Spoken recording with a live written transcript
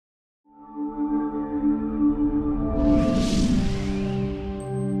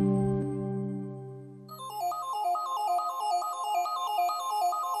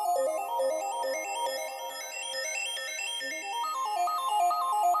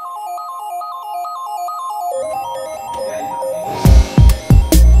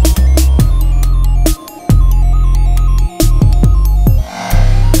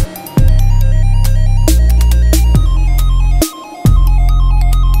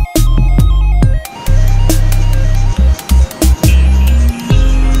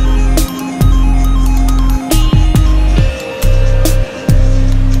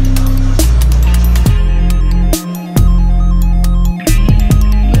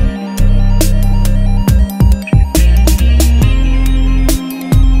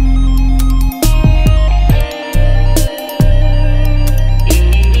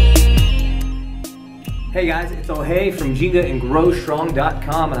hey, from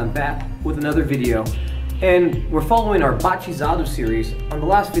gingaandgrowstrong.com, and I'm back with another video. And we're following our batizado series. On the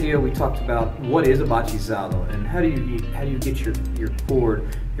last video, we talked about what is a batizado and how do you get your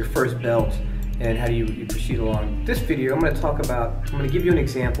cord, your first belt, and how do you proceed along. This video, I'm going to give you an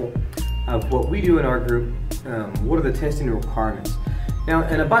example of what we do in our group. What are the testing requirements? Now,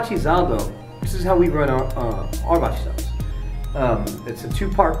 in a batizado, this is how we run our batizados. It's a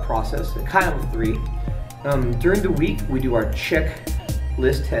two-part process, kind of three. During the week, we do our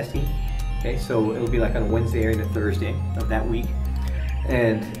checklist testing. Okay, so it'll be like on a Wednesday and a Thursday of that week,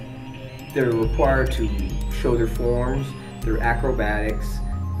 and they're required to show their forms, their acrobatics,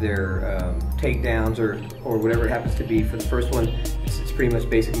 their takedowns, or whatever it happens to be. For the first one, it's pretty much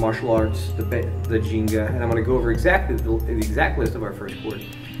basic martial arts, the ginga, and I'm going to go over exactly the exact list of our first cord.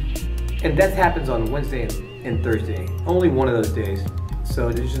 And that happens on Wednesday and Thursday, only one of those days. So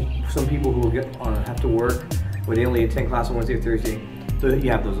there's just some people who will have to work, but they only attend class on Wednesday or Thursday. So you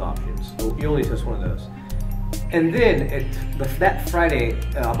have those options. So you only test one of those. And then that Friday,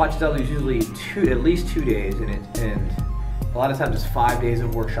 batizado is usually at least 2 days, and a lot of times it's 5 days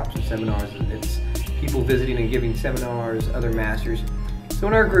of workshops and seminars. It's people visiting and giving seminars, other masters. So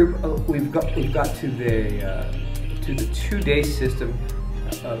in our group, we've got to the 2-day system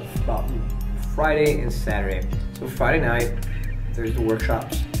of about Friday and Saturday. So Friday night, there's the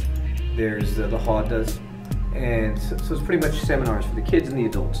workshops, there's the rodas, and so it's pretty much seminars for the kids and the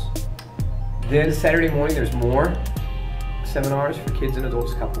adults. Then Saturday morning, there's more seminars for kids and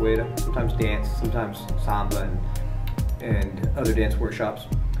adults, capoeira, sometimes dance, sometimes samba, and other dance workshops.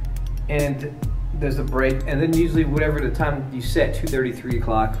 And there's a break, and then usually whatever the time you set, 2:30, 3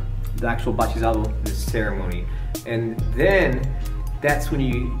 o'clock, the actual batizado, the ceremony. And then that's when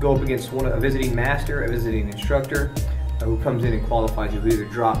you go up against a visiting master, a visiting instructor, who comes in and qualifies you, who either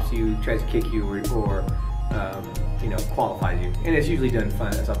drops you, tries to kick you, or qualifies you. And it's usually done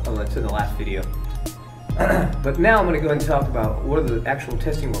fun, as I'll in the last video. But now I'm going to go ahead and talk about what are the actual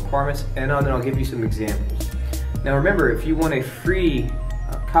testing requirements, and then I'll give you some examples. Now remember, if you want a free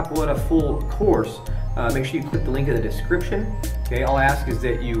Capoeira full course, make sure you click the link in the description. Okay, all I ask is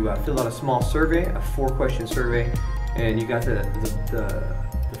that you fill out a small survey, a 4-question survey, and you got the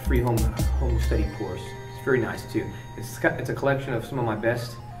free home study course. It's very nice too. It's a collection of some of my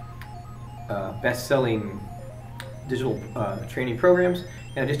best-selling digital training programs,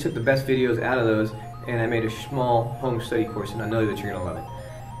 and I just took the best videos out of those, and I made a small home study course, and I know that you're gonna love it.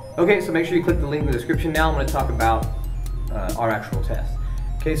 Okay, so make sure you click the link in the description. Now I'm going to talk about our actual test.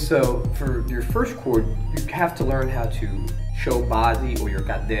 Okay, so for your first chord, you have to learn how to show base or your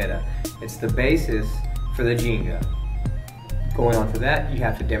cadeira. It's the basis for the ginga. Going on to that, you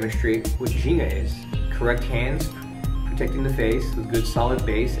have to demonstrate what ginga is. Correct hands, protecting the face, a good solid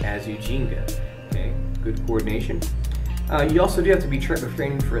base as you ginga. Okay, good coordination. You also do have to be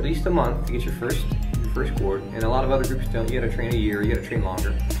training for at least a month to get your first chord, and a lot of other groups don't. You got to train a year, you got to train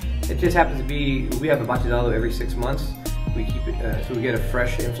longer. It just happens to be, we have a batizado every 6 months. We keep it, so we get a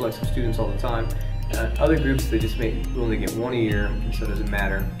fresh influx of students all the time. Other groups, they only get 1 a year, and so it doesn't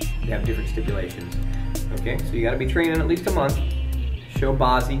matter. They have different stipulations. Okay, so you got to be training at least a month. Show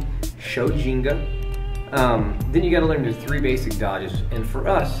base, show ginga. Then you got to learn the 3 basic dodges. And for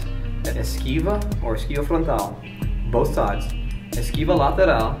us, esquiva or esquiva frontal, both sides. Esquiva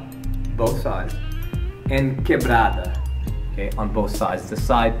lateral, both sides. And quebrada, okay, on both sides, the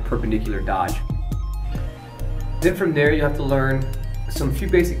side perpendicular dodge. Then from there, you have to learn few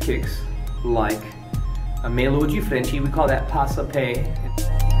basic kicks, like a meio de frente, we call that passa-pé.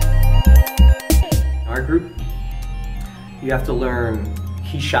 In our group, you have to learn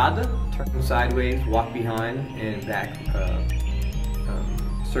quixada, turn sideways, walk behind, and back,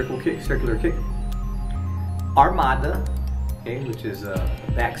 circular kick. Armada, okay, which is a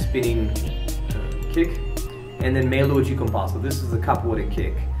back spinning kick, and then meio de compasso. This is the capoeira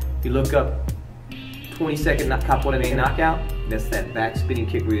kick. You look up, 20-second capoeira knockout. That's that back spinning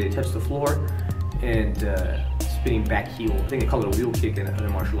kick where they touch the floor and spinning back heel. I think they call it a wheel kick in other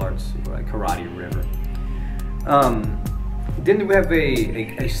martial arts, like karate or whatever. Then we have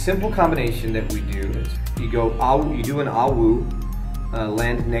a simple combination that we do. You do an awu,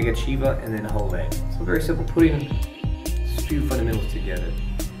 land negativa, and then a whole leg. So very simple, putting a few fundamentals together.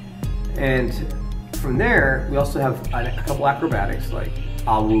 And from there, we also have a couple acrobatics like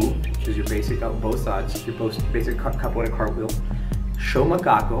awu, which is your basic both sides, your basic capoeira cartwheel. Show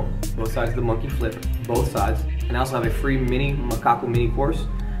Macaco, both sides of the monkey flip, both sides. And I also have a free Macaco mini course.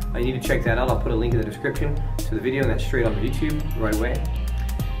 You need to check that out. I'll put a link in the description to the video, and that's straight on YouTube right away.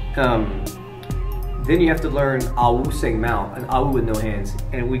 Then you have to learn awu seng mao, an awu with no hands.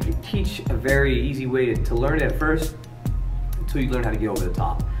 And we teach a very easy way to learn it at first until you learn how to get over the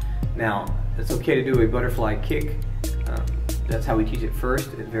top. Now, it's okay to do a butterfly kick. That's how we teach it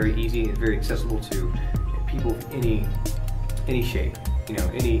first. It's very easy and very accessible to people of any shape, you know,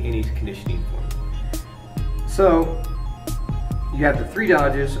 any conditioning form. So you have the 3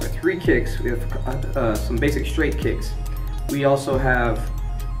 dodges or 3 kicks. We have some basic straight kicks. We also have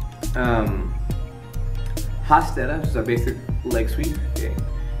Hastera, which is a basic leg sweep. Okay.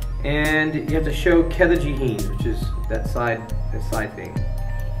 And you have to show Keda Jihin, which is that side thing.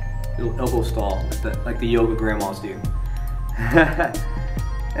 Little elbow stall, like the yoga grandmas do.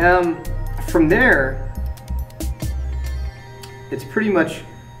 From there, it's pretty much,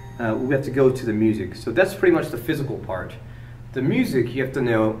 we have to go to the music. So that's pretty much the physical part. The music, you have to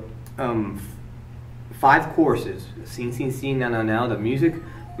know 5 courses. Sin, sin, sin, na, na, na. The music,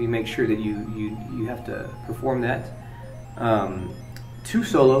 we make sure that you have to perform that. 2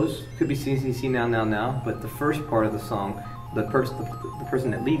 solos, could be sin, sin, sin, now, now, now, but the first part of the song, the person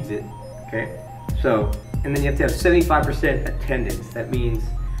that leads it, okay? So, and then you have to have 75% attendance. That means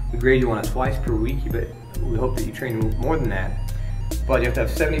we grade you on it twice per week, but we hope that you train more than that. But you have to have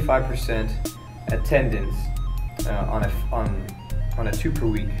 75% attendance on a 2 per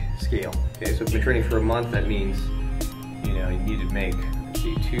week scale. Okay, so if you're training for a month, that means, you know, you need to make, let's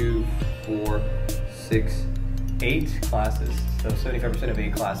see, 2, 4, 6, 8 classes. So 75% of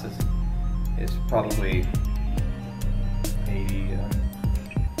 8 classes is probably 80,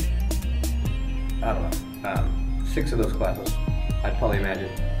 I don't know, 6 of those classes, I'd probably imagine.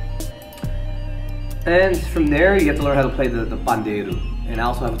 And from there, you have to learn how to play the pandeiro. And I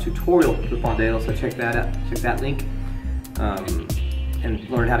also have a tutorial for the pandeiro, so check that out, check that link. And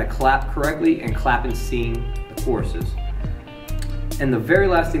learn how to clap correctly and clap and sing the choruses. And the very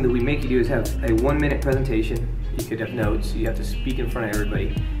last thing that we make you do is have a 1-minute presentation. You could have notes, you have to speak in front of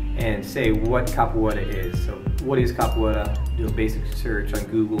everybody and say what capoeira is. So what is capoeira? Do a basic search on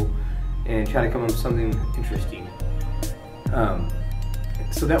Google and try to come up with something interesting.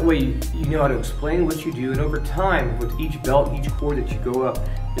 So that way you know how to explain what you do, and over time, with each belt, each core that you go up,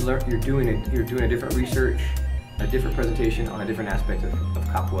 you're doing a different research, a different presentation on a different aspect of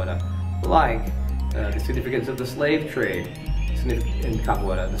capoeira, like the significance of the slave trade in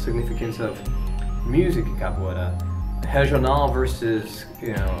capoeira, the significance of music in capoeira, regional versus,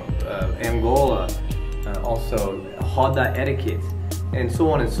 you know, Angola, also roda etiquette, and so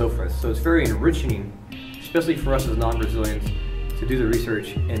on and so forth. So it's very enriching, especially for us as non-Brazilians, to do the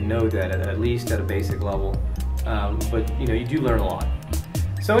research and know that at least at a basic level. But you know, you do learn a lot.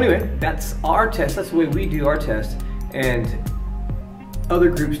 So anyway, that's our test. That's the way we do our test, and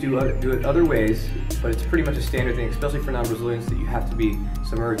other groups do it other ways. But it's pretty much a standard thing, especially for non-Brazilians, that you have to be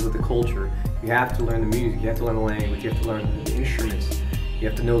submerged with the culture. You have to learn the music. You have to learn the language. You have to learn the instruments. You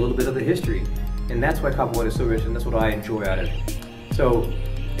have to know a little bit of the history, and that's why capoeira is so rich, and that's what I enjoy out of it. So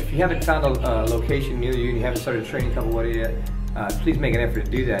if you haven't found a location near you and you haven't started training capoeira yet, please make an effort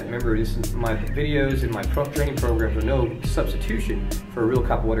to do that. Remember, my videos and my training programs are no substitution for a real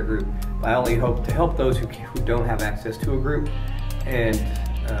capoeira group. I only hope to help those who don't have access to a group, and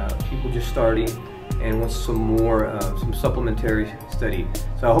people just starting and want some more, some supplementary study.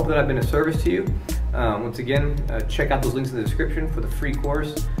 So I hope that I've been of service to you. Once again, check out those links in the description for the free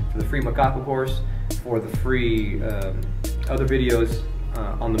course, for the free Macaco course, for the free other videos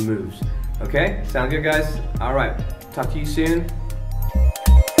on the moves. Okay, sound good, guys? All right. Talk to you soon.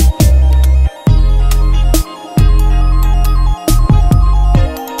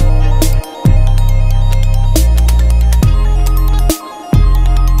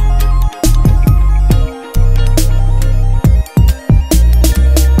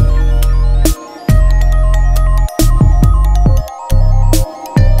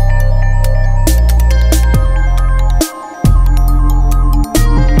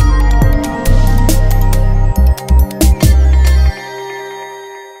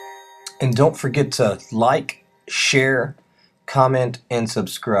 And don't forget to like, share, comment, and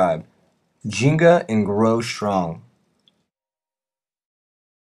subscribe. Ginga and grow strong.